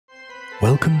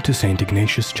Welcome to St.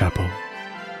 Ignatius Chapel.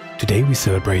 Today we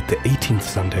celebrate the 18th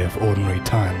Sunday of Ordinary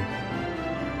Time.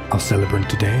 Our celebrant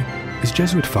today is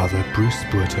Jesuit Father Bruce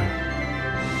Botha.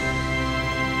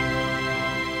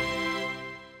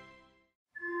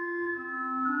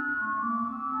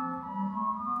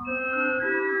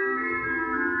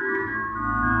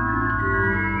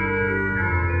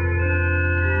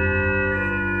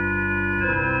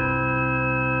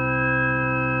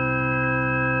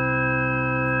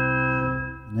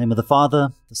 In the name of the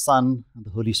Father, the Son, and the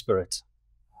Holy Spirit.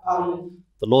 Amen.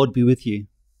 The Lord be with you.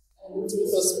 And with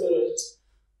your spirit.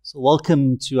 So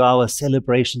welcome to our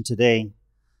celebration today,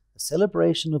 a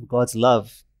celebration of God's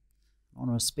love. I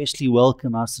want to especially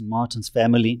welcome our St. Martin's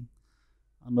family.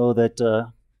 I know that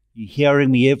you're hearing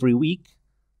me every week,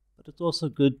 but it's also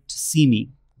good to see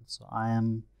me. So I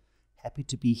am happy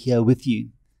to be here with you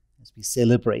as we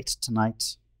celebrate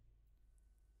tonight.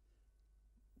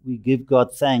 We give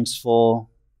God thanks for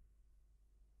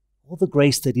all the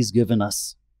grace that He's given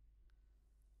us,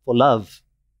 for love,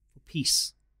 for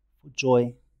peace, for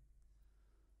joy.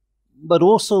 But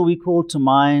also we call to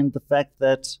mind the fact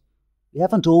that we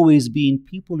haven't always been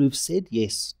people who've said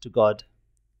yes to God.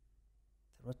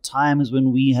 There are times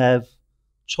when we have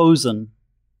chosen,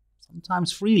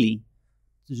 sometimes freely,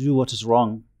 to do what is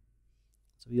wrong.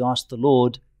 So we ask the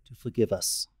Lord to forgive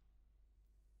us.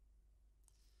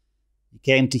 He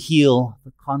came to heal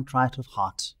the contrite of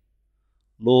heart.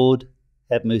 Lord,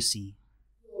 have mercy.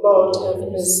 Lord, have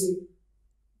mercy.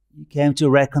 You came to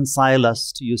reconcile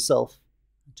us to yourself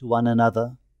and to one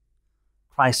another.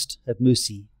 Christ, have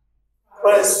mercy.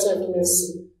 Christ, have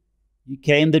mercy. You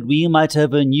came that we might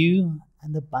have a new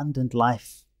and abundant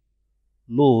life.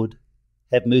 Lord,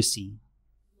 have mercy.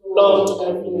 Lord,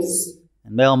 have mercy.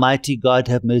 And may Almighty God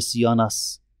have mercy on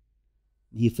us.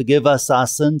 May He forgive us our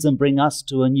sins and bring us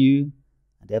to a new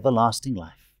and everlasting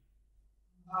life.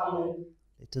 Amen.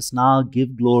 Let us now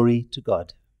give glory to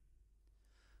God.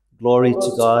 Glory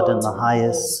to God in the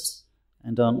highest,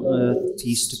 and on earth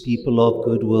peace to people of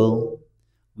good will.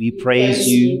 We praise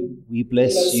you, we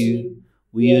bless you,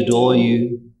 we adore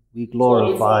you, we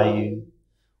glorify you.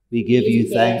 We give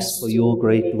you thanks for your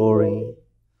great glory.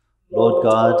 Lord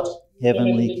God,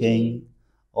 heavenly King,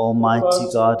 almighty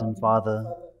God and Father,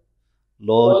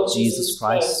 Lord Jesus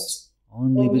Christ,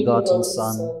 only begotten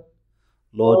Son,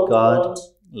 Lord God,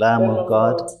 Lamb of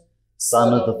God,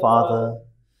 Son of the Father,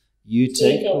 you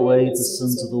take away the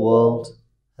sins of the world,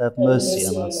 have mercy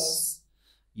on us.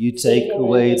 You take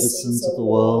away the sins of the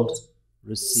world,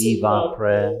 receive our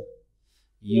prayer.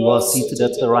 You are seated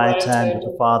at the right hand of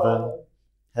the Father,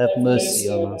 have mercy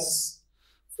on us.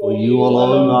 For you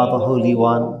alone are the Holy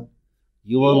One,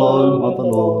 you alone are the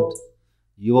Lord,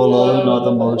 you alone are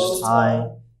the Most High,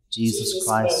 Jesus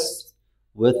Christ,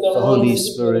 with the Holy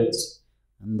Spirit,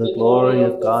 and the glory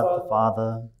of God the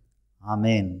Father.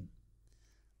 Amen.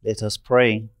 Let us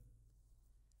pray.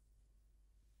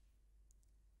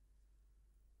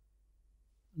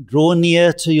 Draw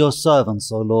near to your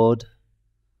servants, O Lord,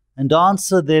 and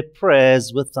answer their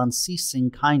prayers with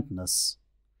unceasing kindness,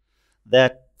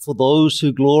 that for those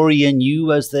who glory in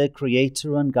you as their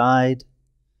Creator and Guide,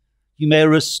 you may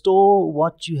restore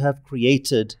what you have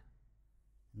created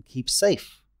and keep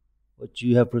safe what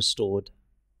you have restored.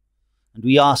 And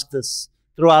we ask this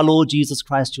through our Lord Jesus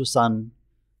Christ, your Son,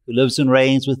 who lives and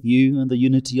reigns with you in the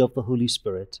unity of the Holy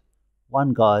Spirit,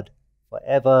 one God,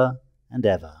 forever and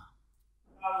ever.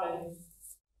 Amen.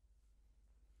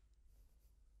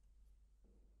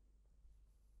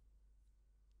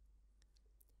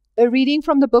 A reading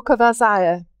from the book of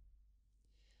Isaiah.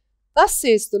 Thus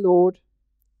says the Lord,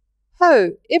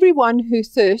 Ho, everyone who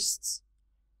thirsts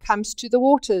comes to the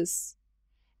waters,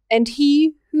 and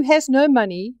he who has no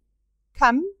money,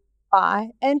 come, buy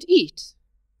and eat.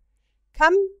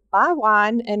 Come, buy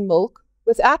wine and milk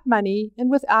without money and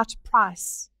without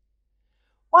price.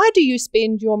 Why do you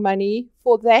spend your money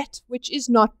for that which is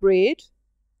not bread,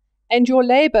 and your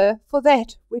labor for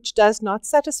that which does not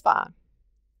satisfy?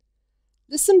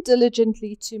 Listen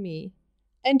diligently to me,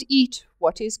 and eat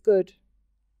what is good,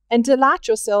 and delight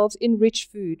yourselves in rich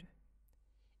food.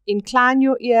 Incline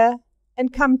your ear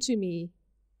and come to me.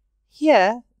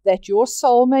 Hear that your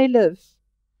soul may live,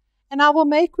 and I will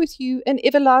make with you an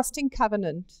everlasting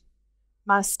covenant,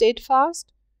 my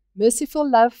steadfast, merciful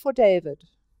love for David.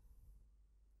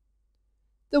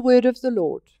 The word of the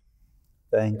Lord.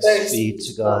 Thanks be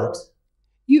to God.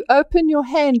 You open your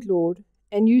hand, Lord,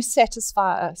 and you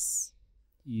satisfy us.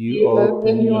 You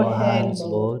open your hands,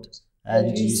 Lord,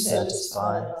 and you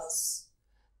satisfy us.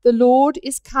 The Lord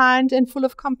is kind and full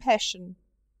of compassion,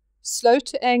 slow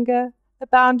to anger,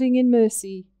 abounding in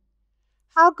mercy.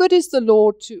 How good is the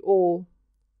Lord to all,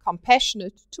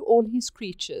 compassionate to all his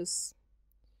creatures.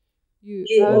 You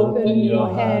You open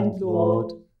your hand,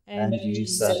 Lord, and you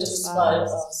satisfy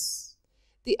us.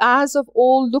 The eyes of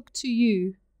all look to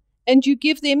you, and you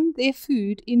give them their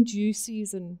food in due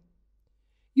season.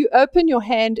 You open your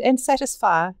hand and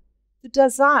satisfy the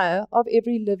desire of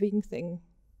every living thing.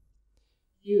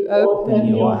 You Open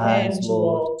your hand,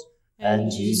 Lord,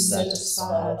 and you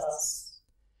satisfy us.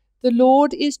 The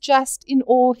Lord is just in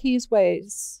all his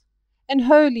ways, and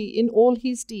holy in all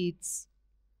his deeds.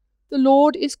 The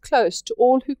Lord is close to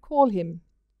all who call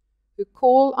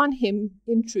on him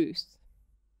in truth.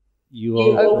 You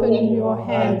You open open your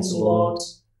hands, Lord,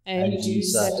 and you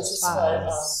satisfy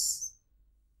us.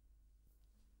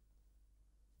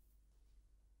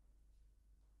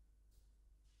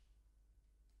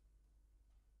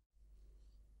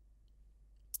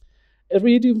 A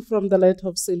reading from the letter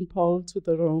of St. Paul to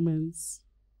the Romans.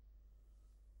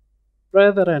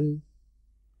 Brethren,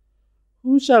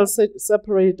 who shall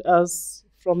separate us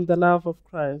from the love of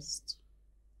Christ?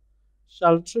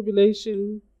 Shall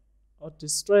tribulation, or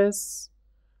distress,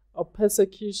 or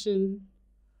persecution,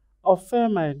 or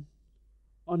famine,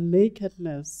 or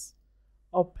nakedness,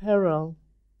 or peril,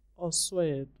 or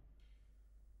sword?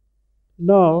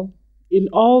 No, in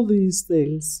all these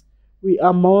things we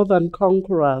are more than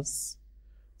conquerors,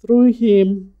 through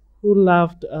him who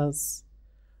loved us.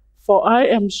 For I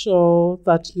am sure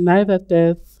that neither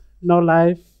death, nor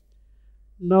life,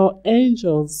 nor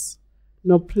angels,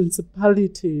 nor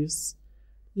principalities,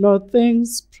 nor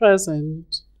things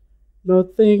present, nor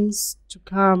things to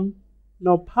come,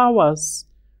 nor powers,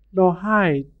 nor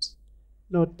height,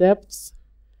 nor depth,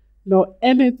 nor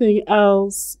anything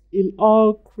else in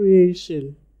all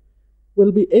creation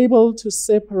will be able to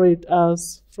separate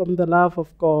us from the love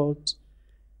of God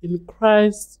in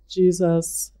Christ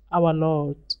Jesus our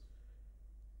Lord.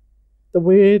 The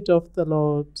word of the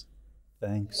Lord.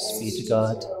 Thanks be to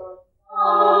God.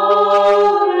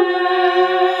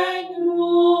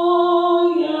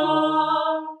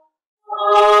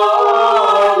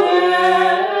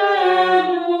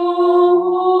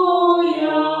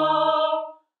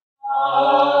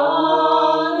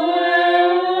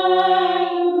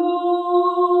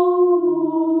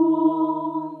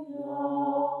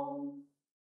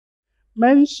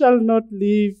 Man shall not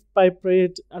live by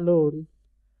bread alone,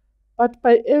 but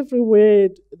by every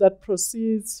word that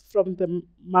proceeds from the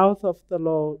mouth of the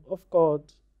Lord of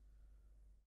God.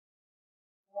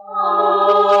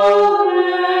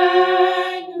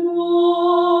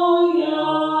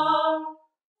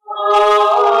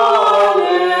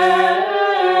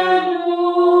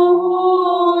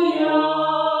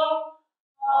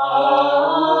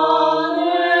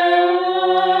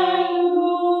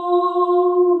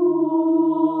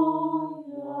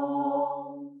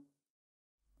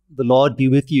 The Lord be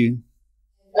with you.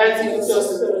 And with your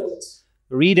spirit.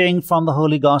 Reading from the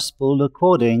Holy Gospel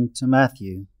according to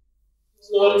Matthew.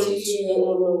 Glory to you,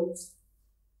 O Lord.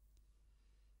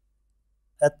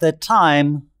 At that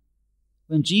time,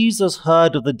 when Jesus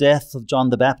heard of the death of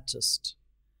John the Baptist,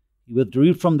 he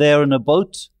withdrew from there in a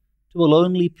boat to a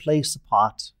lonely place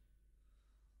apart.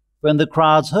 When the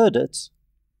crowds heard it,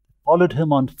 they followed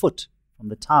him on foot from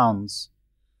the towns.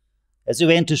 As he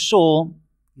went ashore,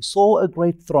 he saw a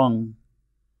great throng,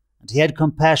 and he had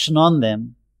compassion on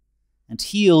them, and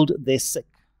healed their sick.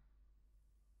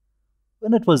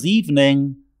 When it was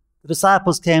evening, the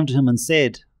disciples came to him and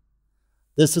said,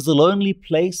 "This is a lonely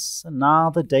place, and now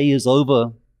the day is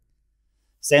over.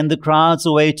 Send the crowds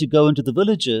away to go into the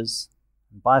villages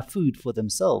and buy food for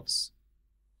themselves."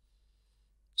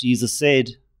 Jesus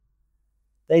said,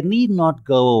 "They need not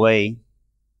go away.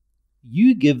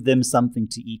 You give them something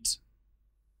to eat."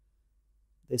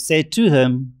 They said to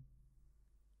him,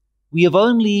 "We have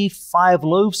only 5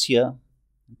 loaves here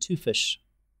and 2 fish."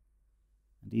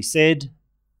 And he said,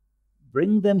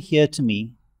 "Bring them here to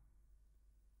me."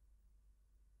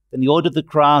 Then he ordered the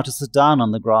crowd to sit down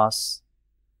on the grass.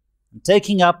 And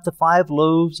taking up the 5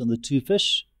 loaves and the 2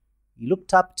 fish, he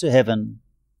looked up to heaven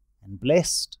and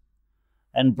blessed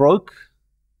and broke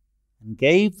and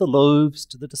gave the loaves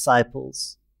to the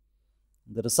disciples.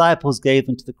 And the disciples gave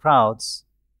them to the crowds.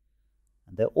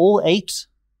 And they all ate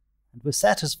and were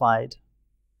satisfied.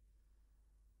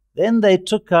 Then they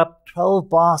took up 12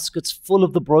 baskets full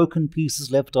of the broken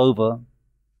pieces left over.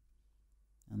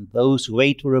 And those who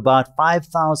ate were about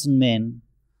 5,000 men,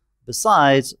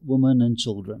 besides women and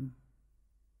children.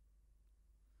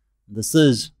 This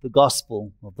is the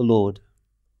gospel of the Lord.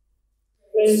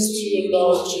 Praise to you,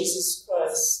 Lord Jesus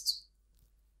Christ.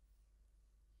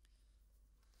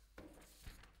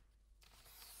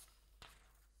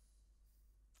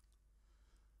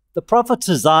 The prophet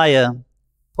Isaiah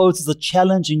poses a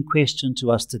challenging question to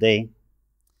us today.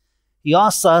 He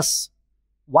asks us,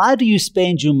 why do you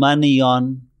spend your money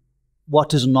on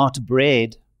what is not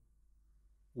bread,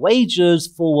 wages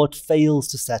for what fails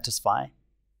to satisfy?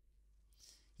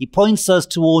 He points us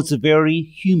towards a very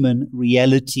human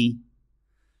reality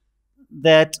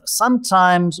that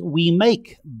sometimes we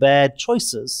make bad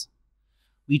choices.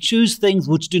 We choose things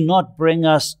which do not bring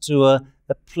us to a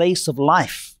place of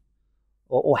life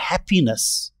or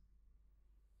happiness.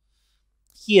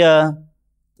 Here,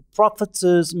 the prophet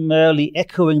is merely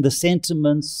echoing the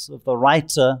sentiments of the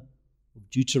writer of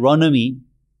Deuteronomy,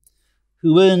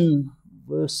 who in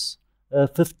verse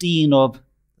 15 of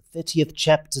the 30th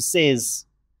chapter says,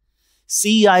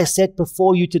 "See, I set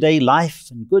before you today life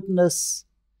and goodness,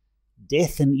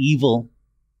 death and evil.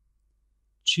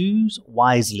 Choose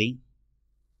wisely."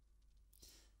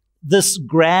 This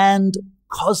grand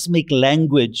cosmic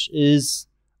language is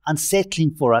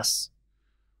unsettling for us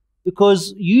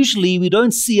because usually we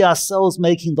don't see ourselves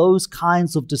making those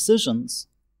kinds of decisions.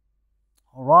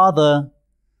 Or rather,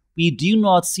 we do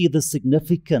not see the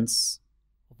significance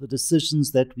of the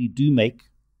decisions that we do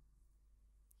make.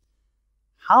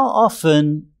 How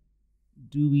often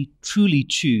do we truly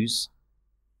choose?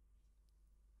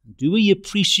 Do we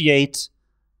appreciate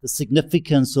the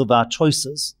significance of our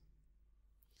choices?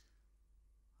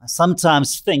 I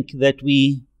sometimes think that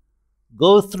we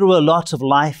go through a lot of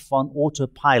life on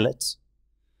autopilot.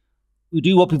 We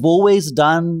do what we've always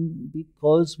done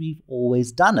because we've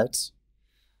always done it,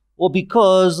 or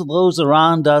because those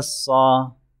around us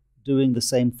are doing the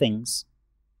same things.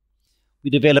 We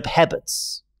develop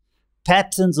habits,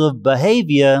 patterns of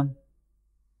behavior,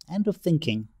 and of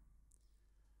thinking.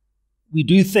 We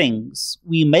do things,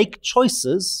 we make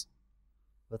choices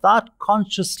without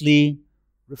consciously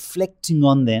reflecting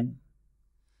on them.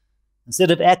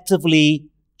 Instead of actively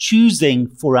choosing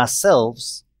for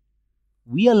ourselves,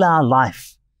 we allow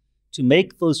life to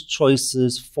make those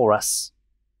choices for us.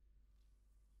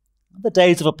 In the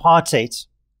days of apartheid,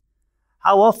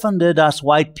 how often did us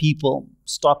white people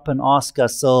stop and ask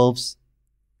ourselves,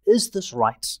 is this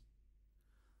right?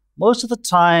 Most of the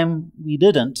time, we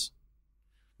didn't.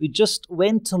 We just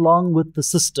went along with the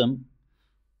system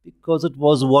because it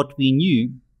was what we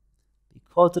knew,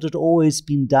 because it had always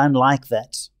been done like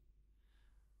that.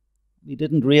 We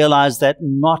didn't realize that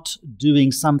not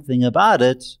doing something about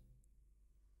it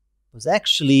was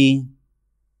actually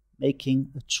making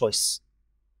a choice.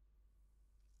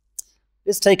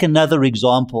 Let's take another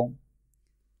example,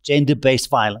 gender-based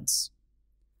violence.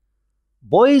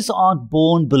 Boys aren't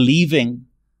born believing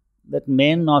that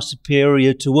men are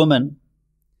superior to women,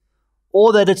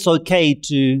 or that it's okay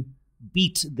to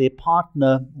beat their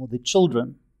partner or their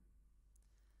children.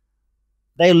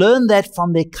 They learn that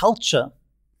from their culture.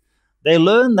 They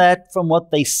learn that from what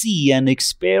they see and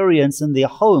experience in their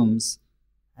homes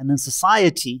and in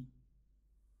society.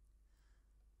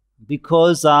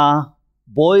 Because our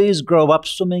boys grow up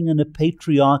swimming in a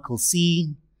patriarchal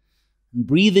sea and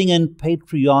breathing in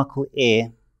patriarchal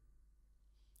air,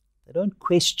 they don't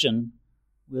question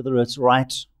whether it's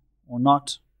right or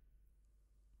not.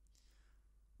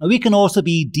 Now, we can also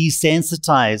be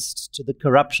desensitized to the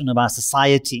corruption of our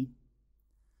society.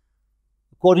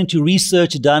 According to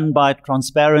research done by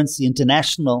Transparency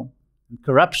International and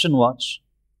Corruption Watch,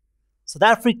 South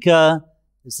Africa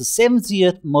is the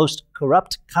 70th most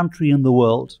corrupt country in the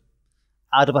world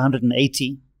out of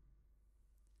 180.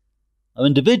 Now,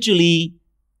 individually,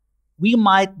 we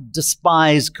might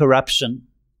despise corruption.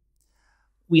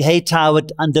 We hate how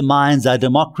it undermines our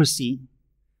democracy.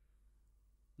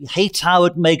 We hate how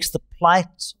it makes the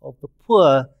plight of the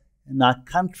poor in our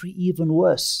country even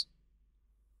worse.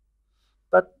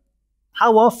 But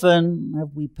how often have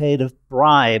we paid a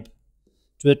bribe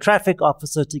to a traffic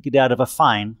officer to get out of a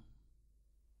fine?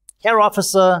 Here,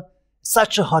 officer, it's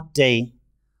such a hot day.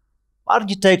 Why don't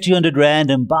you take 200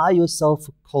 rand and buy yourself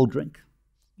a cold drink?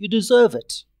 You deserve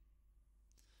it.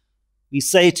 We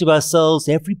say to ourselves,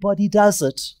 everybody does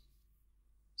it,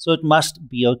 so it must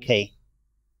be okay.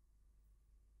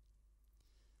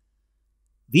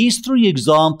 These three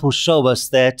examples show us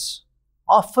that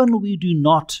often we do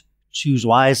not choose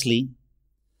wisely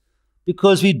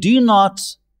because we do not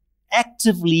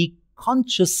actively,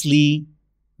 consciously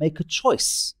make a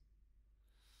choice.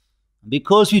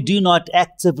 Because we do not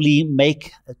actively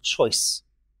make a choice,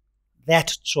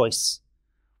 that choice,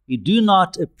 we do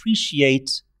not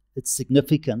appreciate its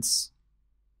significance.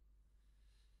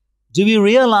 Do we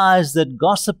realize that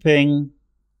gossiping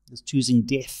is choosing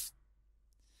death?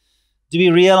 Do we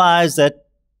realize that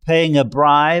paying a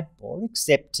bribe or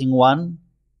accepting one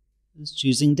is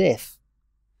choosing death?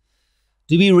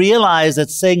 Do we realize that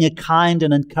saying a kind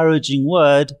and encouraging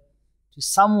word to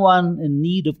someone in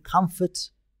need of comfort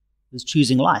is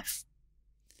choosing life?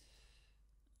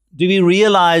 Do we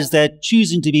realize that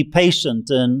choosing to be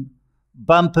patient in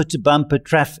bumper-to-bumper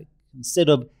traffic instead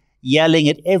of yelling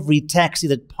at every taxi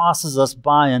that passes us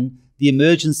by in the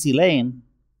emergency lane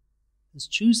is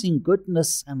choosing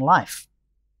goodness and life?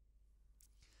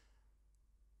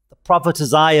 The prophet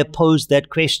Isaiah posed that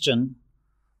question.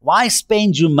 Why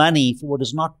spend your money for what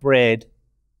is not bread,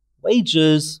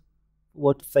 wages for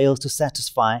what fails to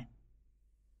satisfy?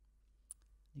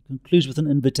 He concludes with an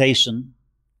invitation.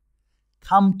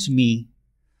 Come to me,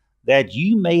 that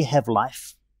you may have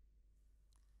life.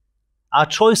 Our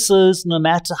choices, no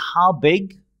matter how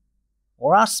big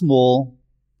or how small,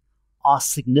 are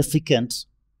significant,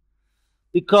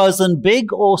 because in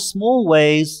big or small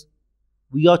ways,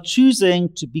 we are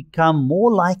choosing to become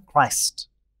more like Christ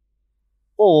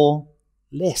or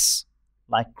less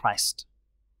like Christ.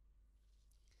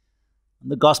 In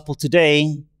the gospel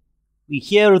today, we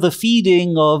hear of the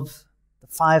feeding of the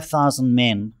 5,000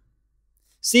 men,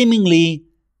 seemingly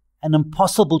an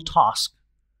impossible task,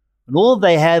 and all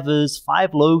they have is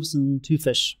 5 loaves and 2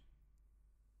 fish.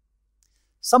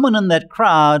 Someone in that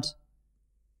crowd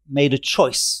made a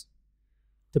choice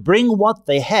to bring what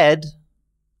they had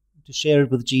to share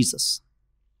it with Jesus.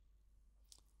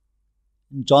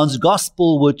 In John's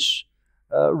Gospel, which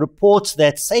reports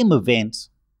that same event,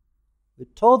 we're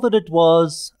told that it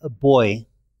was a boy,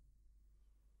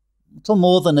 little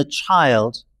more than a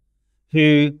child,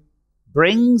 who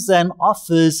brings and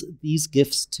offers these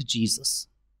gifts to Jesus.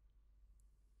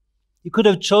 He could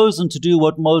have chosen to do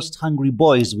what most hungry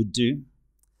boys would do,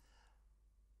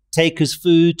 take his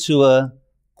food to a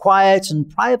quiet and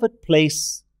private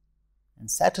place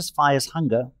and satisfy his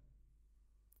hunger.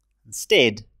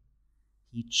 Instead,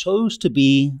 he chose to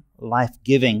be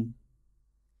life-giving.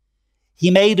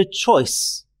 He made a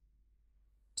choice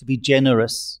to be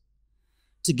generous,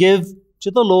 to give to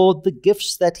the Lord the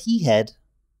gifts that he had,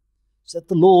 so that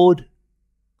the Lord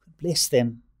could bless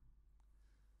them.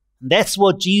 And that's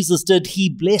what Jesus did. He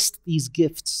blessed these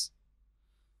gifts.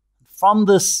 From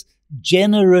this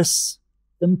generous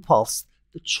impulse,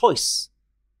 the choice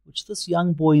which this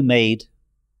young boy made,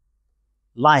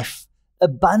 life,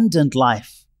 abundant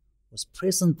life, was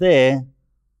present there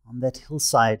on that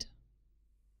hillside.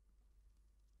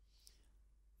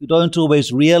 We don't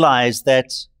always realize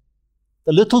that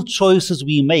the little choices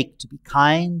we make to be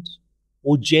kind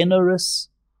or generous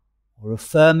or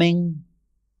affirming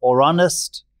or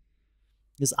honest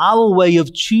is our way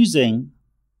of choosing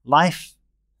life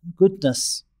and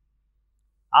goodness,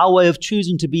 our way of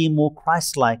choosing to be more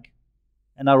Christ-like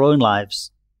in our own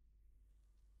lives.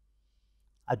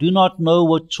 I do not know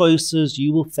what choices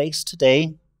you will face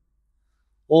today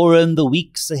or in the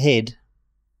weeks ahead,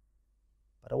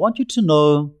 but I want you to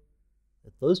know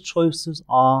that those choices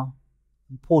are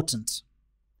important.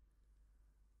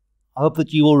 I hope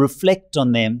that you will reflect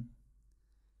on them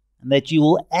and that you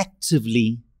will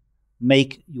actively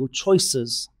make your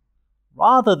choices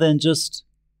rather than just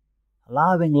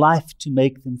allowing life to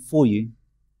make them for you.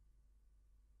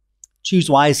 Choose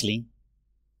wisely.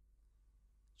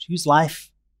 Choose life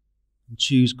and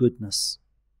choose goodness.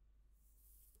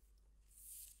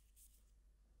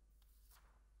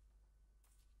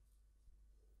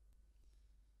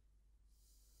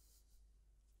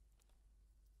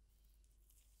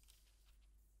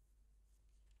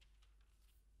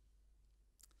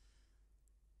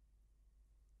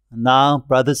 And now,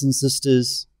 brothers and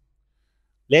sisters,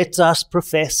 let us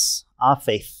profess our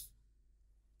faith.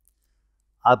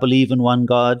 I believe in one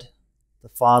God, the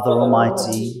Father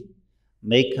Almighty,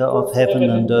 maker of heaven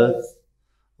and earth,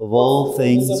 of all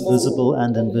things visible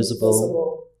and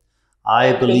invisible.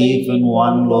 I believe in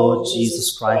one Lord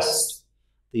Jesus Christ,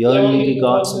 the only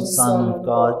begotten Son of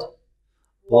God,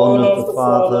 born of the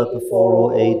Father before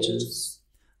all ages,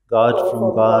 God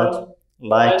from God,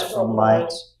 light from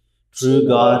light, true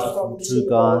God from true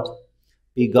God,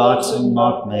 begotten,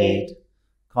 not made,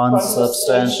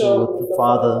 consubstantial with the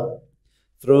Father.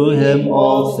 Through him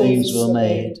all things were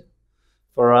made.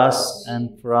 For us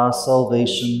and for our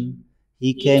salvation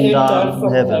he came down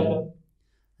from heaven,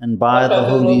 and by the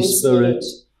Holy Spirit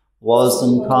was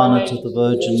incarnate of the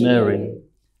Virgin Mary,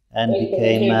 and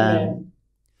became man.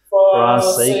 For our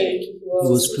sake he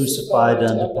was crucified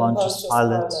under Pontius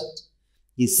Pilate.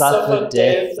 He suffered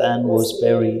death and was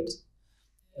buried,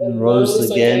 and rose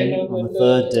again on the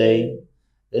 3rd day,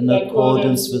 in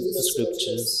accordance with the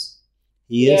Scriptures.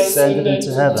 He ascended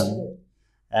into heaven,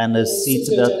 and is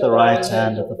seated at the right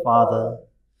hand of the Father.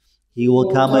 He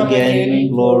will come again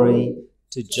in glory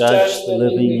to judge the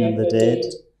living and the dead,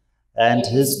 and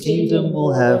his kingdom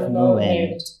will have no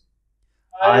end.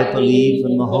 I believe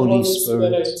in the Holy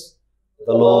Spirit,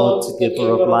 the Lord, the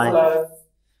giver of life,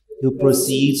 who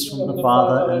proceeds from the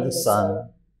Father and the Son,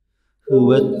 who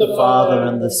with the Father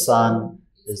and the Son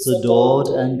is adored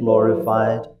and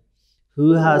glorified,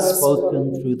 who has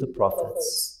spoken through the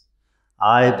prophets.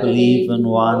 I believe in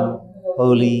one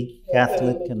holy,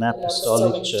 Catholic and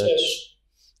Apostolic Church.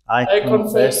 I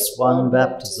confess one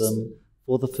baptism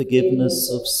for the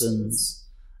forgiveness of sins,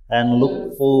 and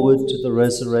look forward to the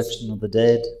resurrection of the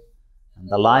dead and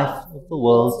the life of the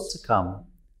world to come.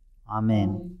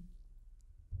 Amen.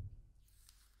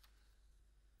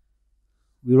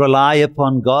 We rely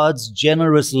upon God's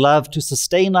generous love to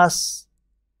sustain us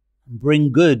and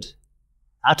bring good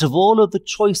out of all of the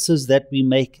choices that we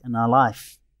make in our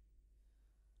life.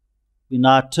 We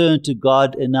now turn to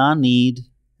God in our need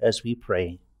as we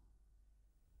pray.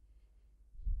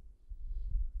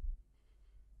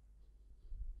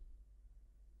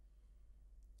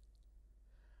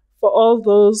 For all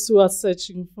those who are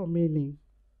searching for meaning,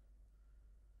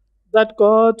 that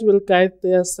God will guide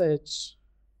their search,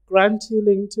 grant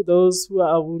healing to those who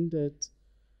are wounded,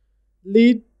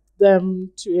 lead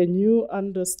them to a new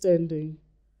understanding,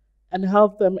 and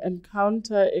help them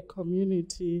encounter a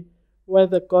community where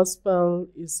the gospel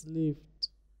is lived.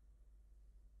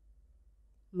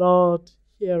 Lord,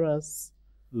 hear us.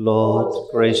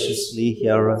 Lord, graciously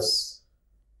hear us.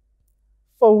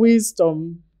 For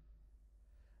wisdom,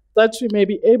 that we may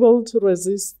be able to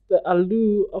resist the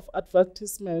allure of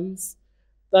advertisements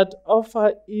that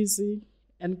offer easy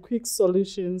and quick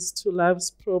solutions to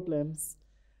life's problems,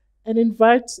 and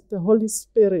invite the Holy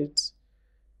Spirit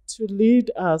to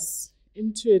lead us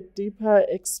into a deeper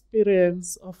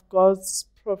experience of God's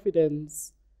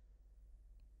providence.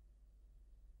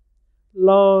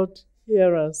 Lord,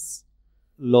 hear us.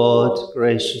 Lord,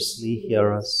 graciously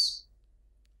hear us.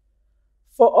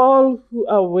 For all who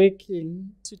are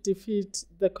working to defeat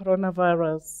the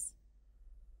coronavirus,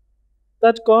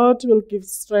 that God will give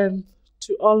strength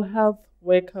to all health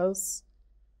workers,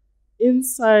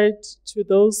 insight to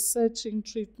those searching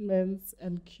treatments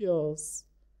and cures,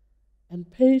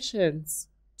 and patience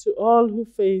to all who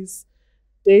face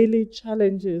daily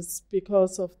challenges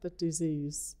because of the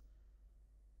disease.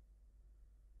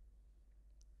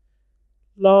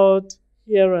 Lord,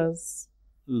 hear us.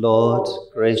 Lord,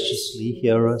 graciously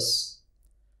hear us.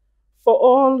 For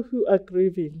all who are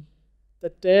grieving the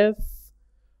death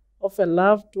of a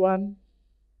loved one,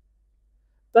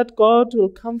 that God will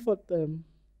comfort them,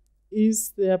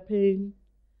 ease their pain,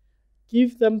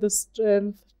 give them the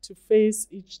strength to face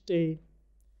each day,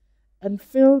 and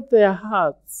fill their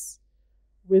hearts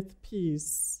with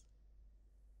peace.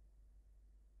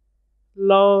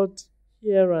 Lord,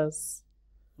 hear us.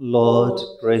 Lord,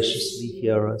 graciously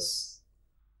hear us.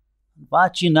 I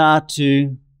invite you now to,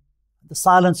 in the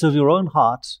silence of your own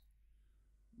heart,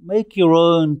 make your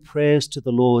own prayers to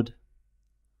the Lord.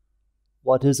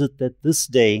 What is it that this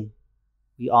day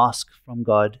we ask from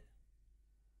God?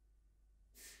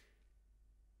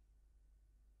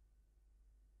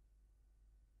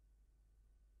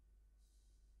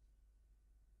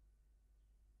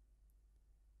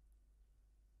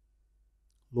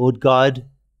 Lord God,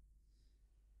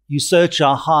 you search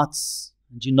our hearts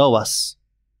and you know us.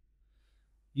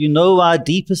 You know our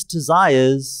deepest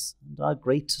desires and our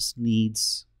greatest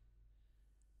needs.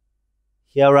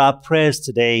 Hear our prayers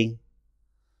today,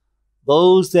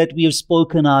 those that we have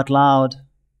spoken out loud,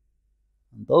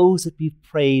 and those that we've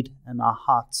prayed in our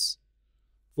hearts,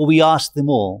 for we ask them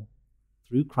all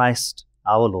through Christ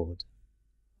our Lord.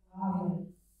 Amen.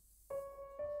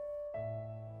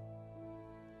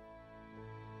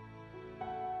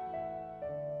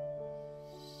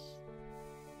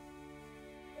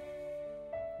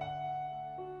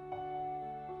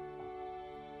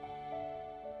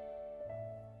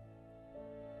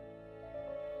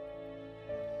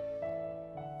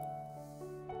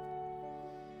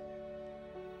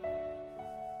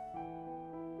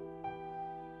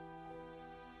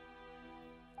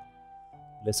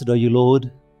 Blessed are you,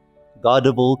 Lord, God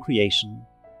of all creation.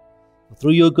 For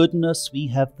through your goodness we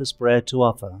have this bread to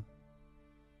offer,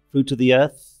 fruit of the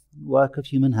earth and work of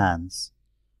human hands,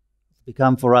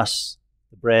 become for us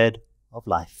the bread of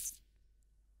life.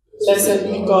 Blessed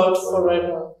be God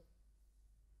forever.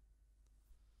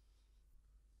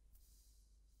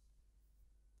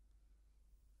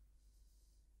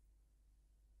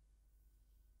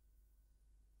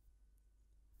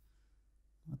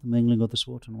 At the mingling of this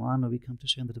water and wine, where we come to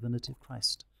share in the divinity of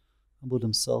Christ, humbled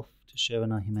himself to share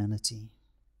in our humanity.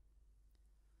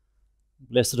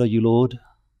 Blessed are you, Lord,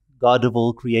 God of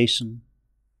all creation.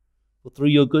 For through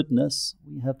your goodness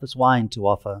we have this wine to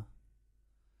offer,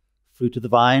 fruit of the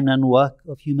vine and work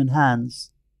of human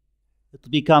hands. It will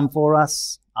become for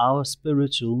us our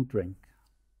spiritual drink.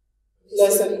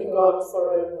 Blessed be God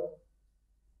forever.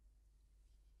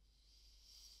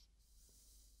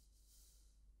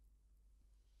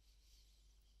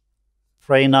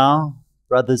 Pray now,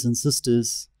 brothers and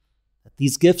sisters, that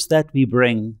these gifts that we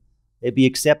bring may be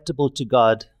acceptable to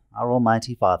God, our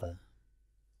Almighty Father.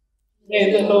 May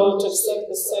the Lord accept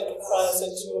the sacrifice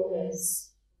at your hands,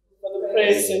 for the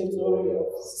praise and glory of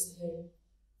his name,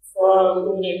 for our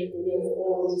good and good of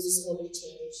all his holy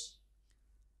church.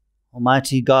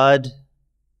 Almighty God,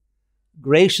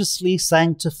 graciously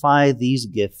sanctify these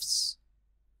gifts,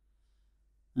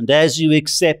 and as you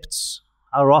accept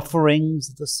our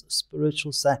offerings, this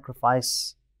spiritual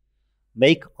sacrifice,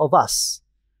 make of us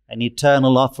an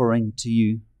eternal offering to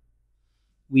you.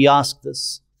 We ask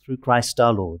this through Christ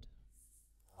our Lord.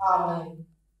 Amen.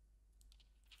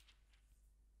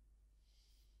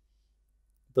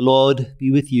 The Lord be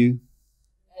with you.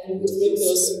 And with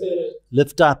your spirit.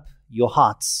 Lift up your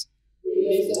hearts. We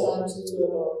lift it unto the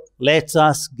Lord. Let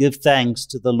us give thanks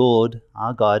to the Lord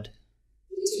our God.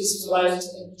 It is right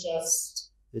and just.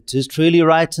 It is truly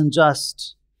right and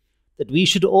just that we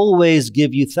should always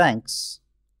give you thanks,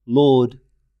 Lord,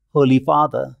 Holy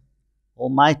Father,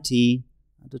 Almighty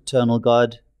and eternal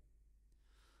God.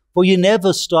 For you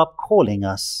never stop calling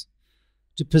us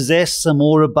to possess a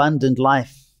more abundant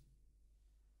life.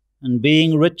 And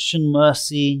being rich in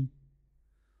mercy,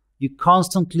 you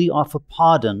constantly offer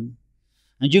pardon,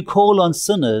 and you call on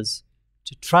sinners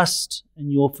to trust in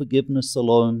your forgiveness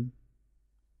alone.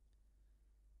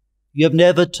 You have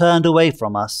never turned away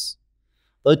from us,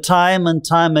 though time and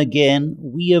time again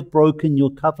we have broken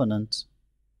your covenant.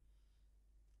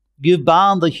 You have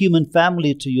bound the human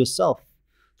family to yourself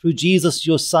through Jesus,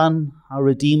 your Son, our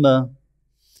Redeemer,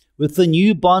 with the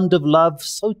new bond of love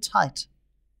so tight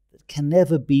that can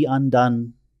never be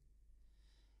undone.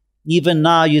 Even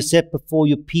now you set before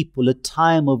your people a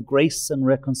time of grace and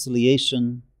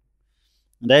reconciliation,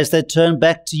 and as they turn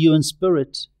back to you in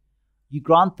spirit, you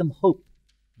grant them hope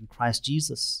in Christ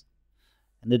Jesus,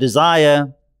 and a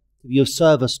desire to be of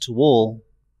service to all,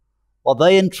 while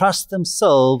they entrust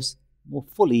themselves more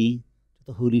fully to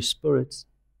the Holy Spirit.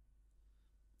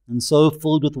 And so,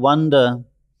 filled with wonder,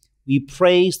 we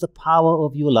praise the power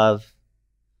of your love,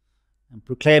 and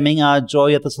proclaiming our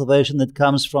joy at the salvation that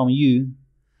comes from you,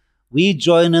 we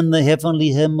join in the heavenly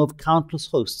hymn of countless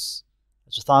hosts,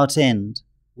 as without end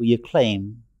we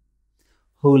acclaim,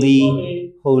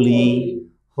 Holy, holy,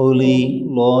 holy,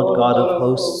 Lord God of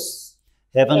hosts,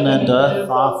 heaven and earth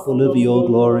are full of your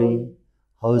glory.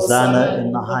 Hosanna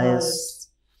in the highest.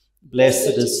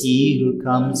 Blessed is he who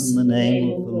comes in the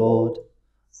name of the Lord.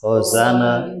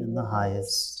 Hosanna in the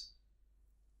highest.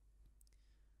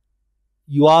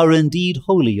 You are indeed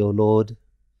holy, O Lord,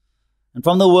 and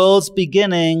from the world's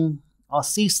beginning are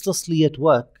ceaselessly at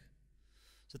work,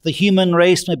 so that the human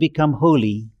race may become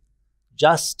holy,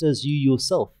 just as you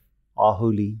yourself are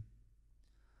holy.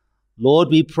 Lord,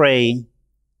 we pray,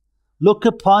 look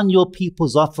upon your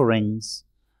people's offerings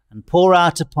and pour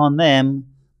out upon them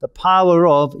the power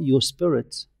of your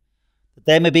Spirit, that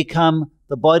they may become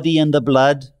the body and the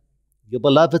blood of your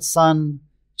beloved Son,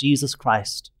 Jesus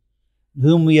Christ, in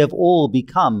whom we have all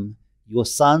become your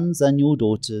sons and your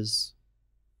daughters.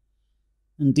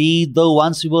 Indeed, though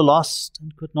once we were lost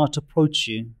and could not approach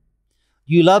you,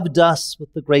 you loved us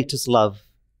with the greatest love.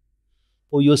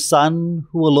 For your Son,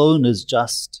 who alone is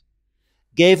just,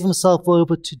 gave himself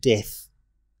over to death,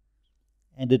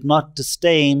 and did not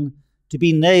disdain to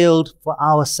be nailed for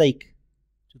our sake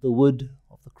to the wood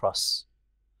of the cross.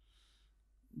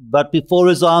 But before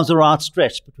his arms are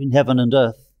outstretched between heaven and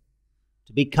earth,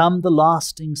 to become the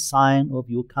lasting sign of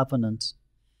your covenant,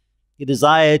 he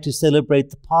desired to celebrate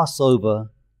the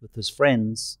Passover with his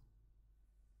friends.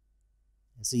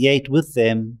 As he ate with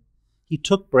them, he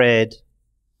took bread,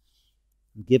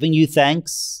 and giving you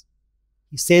thanks,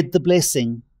 he said the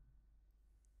blessing.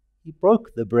 He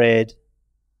broke the bread,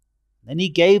 then he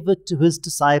gave it to his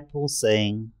disciples,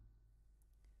 saying,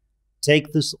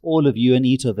 "Take this, all of you, and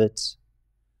eat of it.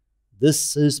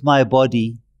 This is my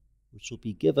body, which will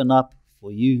be given up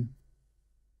for you."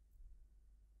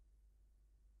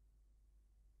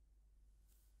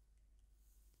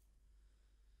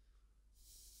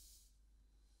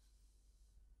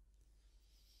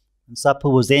 When supper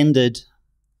was ended,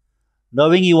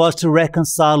 knowing he was to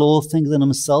reconcile all things in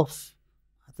himself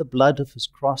by the blood of his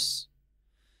cross,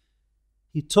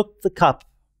 he took the cup,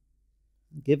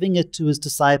 and giving it to his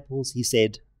disciples, he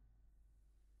said,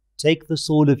 "Take this,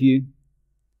 all of you,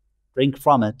 drink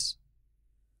from it.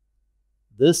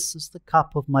 This is the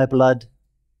cup of my blood,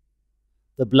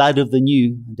 the blood of the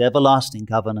new and everlasting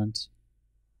covenant,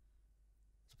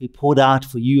 to be poured out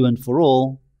for you and for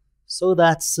all, so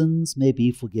that sins may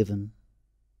be forgiven.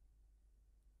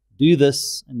 Do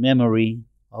this in memory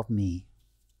of me.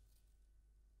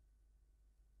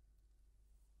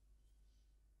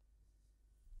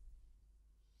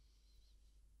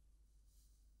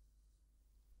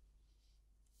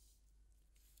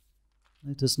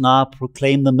 Let us now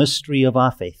proclaim the mystery of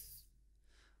our faith.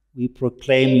 We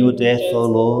proclaim your death, O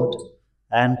Lord,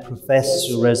 and profess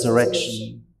your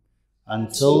resurrection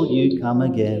until you come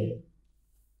again.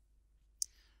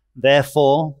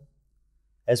 Therefore,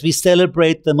 as we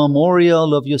celebrate the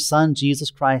memorial of your Son,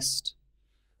 Jesus Christ,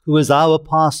 who is our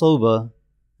Passover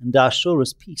and our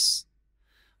surest peace,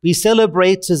 we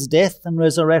celebrate his death and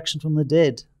resurrection from the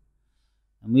dead,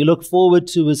 and we look forward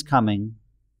to his coming.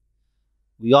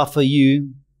 We offer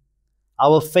you,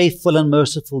 our faithful and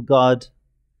merciful God,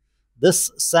 this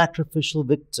sacrificial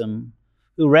victim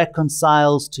who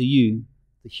reconciles to you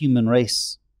the human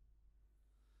race.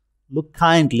 Look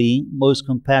kindly, most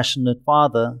compassionate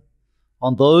Father,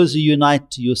 on those who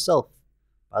unite to yourself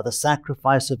by the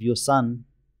sacrifice of your Son,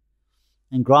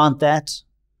 and grant that,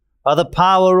 by the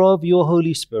power of your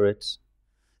Holy Spirit,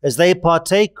 as they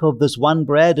partake of this one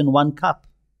bread and one cup,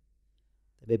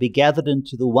 they may be gathered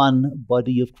into the one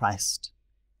body of Christ,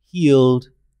 healed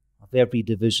of every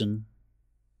division.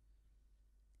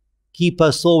 Keep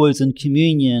us always in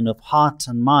communion of heart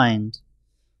and mind,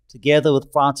 together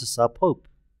with Francis our Pope,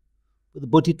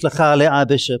 with Buti Tlachale our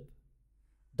Bishop,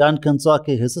 Duncan Zoke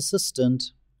his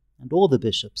assistant, and all the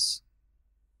bishops.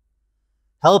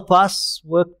 Help us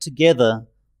work together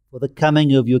for the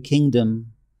coming of your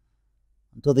kingdom,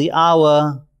 until the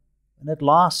hour when at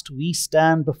last we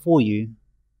stand before you,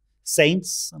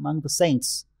 saints among the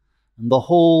saints, in the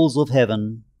halls of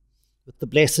heaven, with the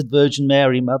Blessed Virgin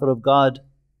Mary, Mother of God,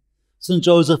 St.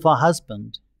 Joseph our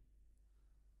husband,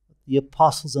 with the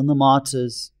apostles and the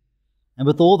martyrs, and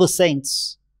with all the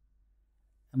saints,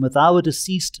 and with our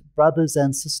deceased brothers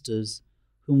and sisters,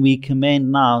 whom we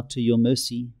commend now to your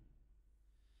mercy.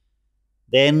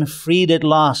 Then, freed at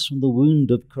last from the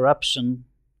wound of corruption,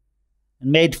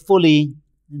 and made fully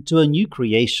into a new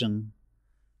creation,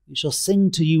 we shall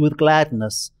sing to you with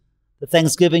gladness the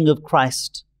thanksgiving of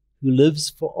Christ, who lives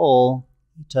for all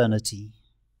eternity.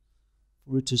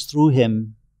 For it is through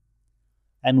him,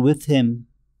 and with him,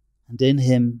 and in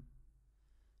him,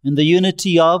 in the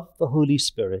unity of the Holy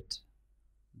Spirit,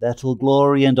 that all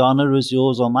glory and honor is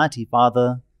yours, Almighty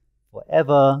Father,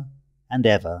 forever and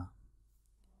ever.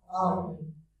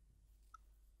 Amen.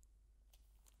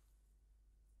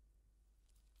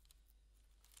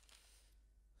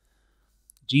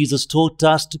 Jesus taught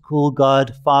us to call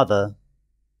God Father,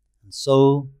 and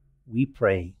so we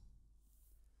pray.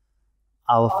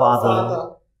 Our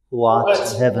Father, who art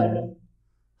in heaven,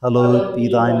 hallowed be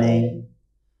thy name.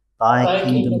 Thy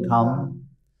kingdom come,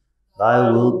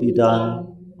 thy will be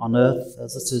done, on earth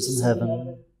as it is in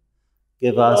heaven.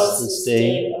 Give us this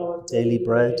day our daily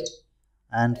bread,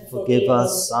 and forgive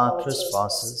us our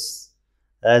trespasses,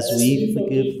 as we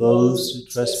forgive those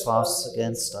who trespass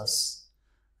against us.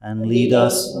 And lead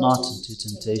us not into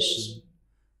temptation,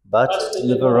 but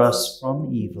deliver us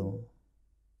from evil.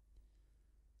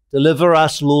 Deliver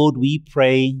us, Lord, we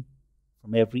pray,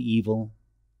 from every evil,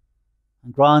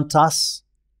 and grant us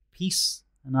peace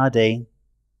in our day.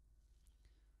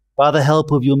 By the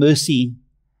help of your mercy,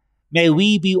 may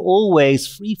we be always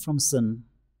free from sin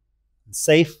and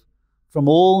safe from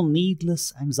all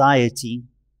needless anxiety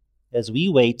as we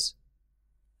wait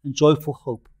in joyful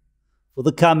hope for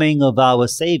the coming of our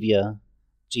Saviour,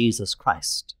 Jesus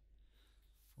Christ.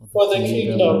 For the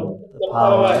kingdom, the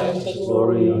power, and the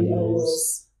glory are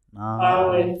yours,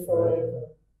 now and forever.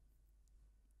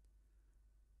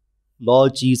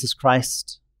 Lord Jesus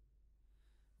Christ,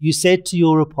 you said to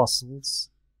your apostles,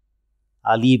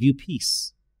 I leave you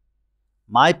peace.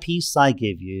 My peace I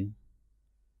give you.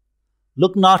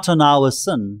 Look not on our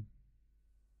sin,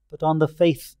 but on the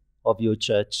faith of your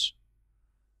church,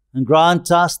 and grant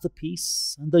us the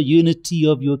peace and the unity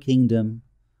of your kingdom,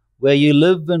 where you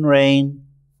live and reign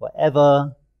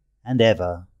forever and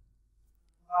ever.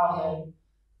 Amen.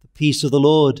 The peace of the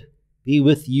Lord be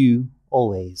with you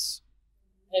always.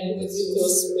 And with your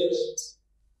spirit.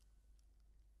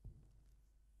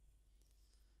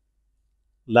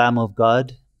 Lamb of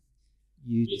God,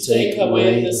 you take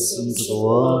away the sins of the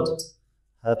world,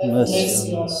 have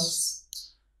mercy on us.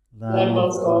 Lamb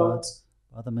of God,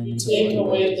 by the you take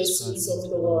away the sins of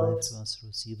the world, to us,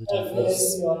 receive it have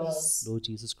mercy on us. Lord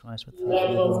Jesus Christ, with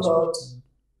Lamb of God,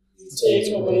 You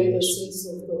take away the sins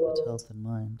of the world. Health and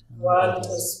mind. And Grant body.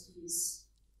 us peace.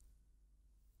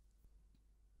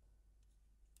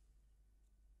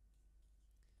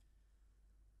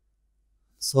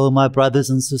 So, my brothers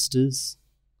and sisters,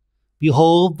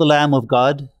 behold the Lamb of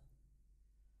God.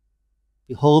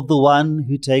 Behold the one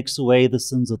who takes away the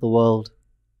sins of the world.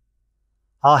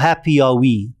 How happy are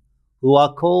we who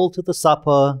are called to the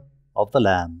supper of the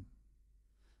Lamb.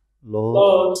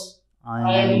 Lord,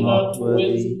 I am not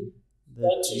worthy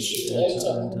that you should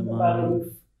enter under my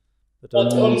roof,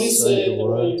 but only say the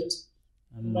word,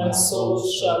 and my soul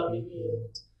shall be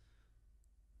healed.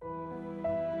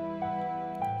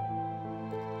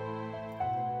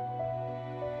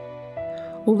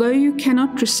 Although you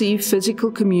cannot receive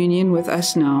physical communion with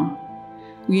us now,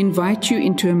 we invite you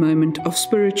into a moment of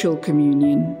spiritual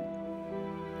communion.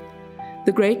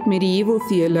 The great medieval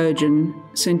theologian,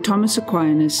 St. Thomas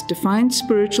Aquinas, defined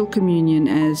spiritual communion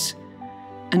as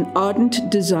an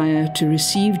ardent desire to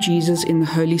receive Jesus in the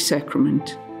Holy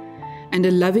Sacrament, and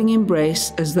a loving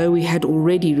embrace as though we had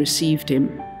already received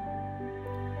him.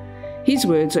 His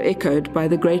words are echoed by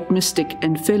the great mystic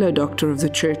and fellow doctor of the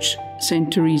Church,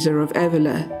 St. Teresa of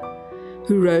Avila,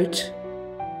 who wrote,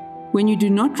 "When you do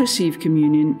not receive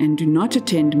communion and do not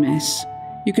attend Mass,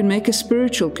 you can make a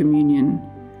spiritual communion,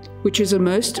 which is a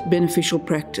most beneficial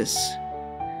practice.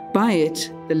 By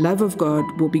it, the love of God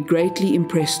will be greatly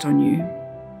impressed on you."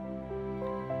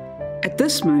 At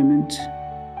this moment,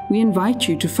 we invite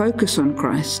you to focus on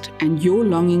Christ and your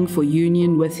longing for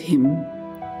union with him.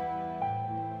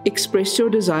 Express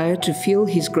your desire to feel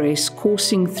his grace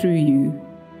coursing through you,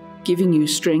 giving you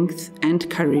strength and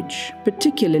courage,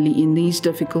 particularly in these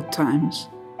difficult times.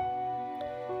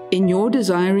 In your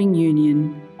desiring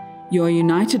union, you are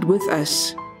united with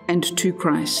us and to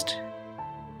Christ.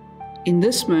 In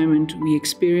this moment, we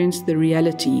experience the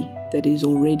reality that is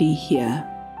already here.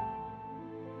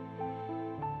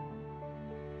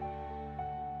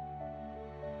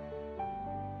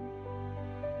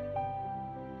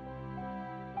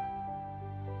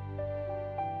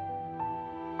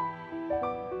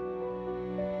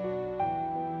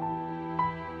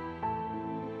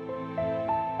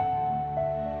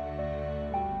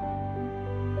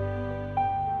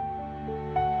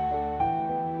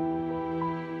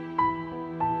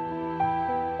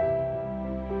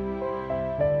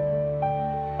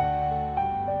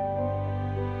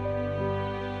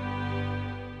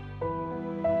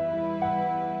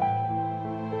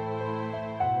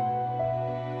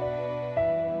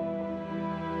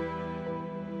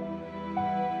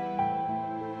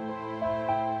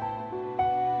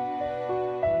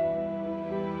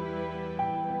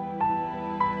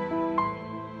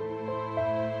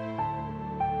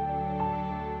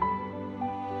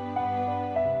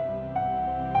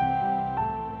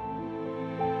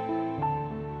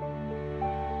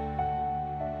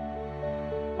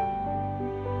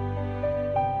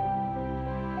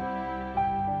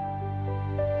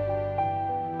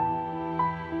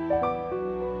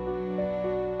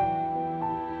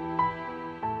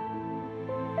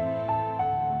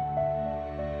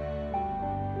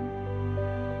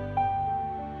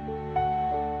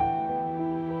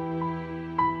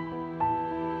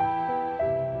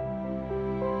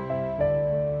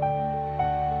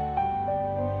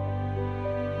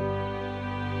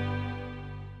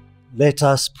 Let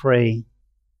us pray.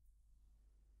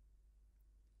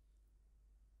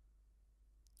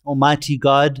 Almighty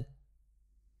God,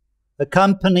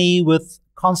 accompany with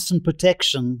constant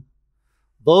protection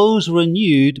those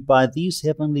renewed by these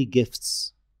heavenly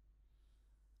gifts,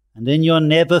 and in your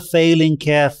never-failing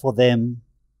care for them,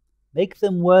 make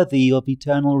them worthy of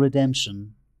eternal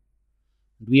redemption.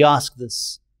 And we ask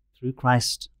this through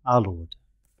Christ our Lord.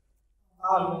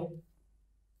 Amen.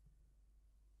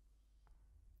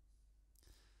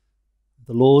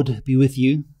 The Lord be with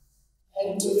you.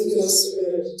 And with your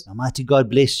spirit. Almighty God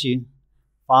bless you,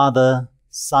 Father,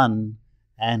 Son,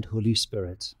 and Holy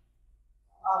Spirit.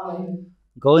 Amen.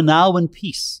 Go now in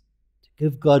peace to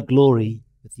give God glory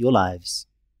with your lives.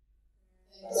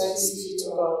 Thanks be to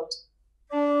God.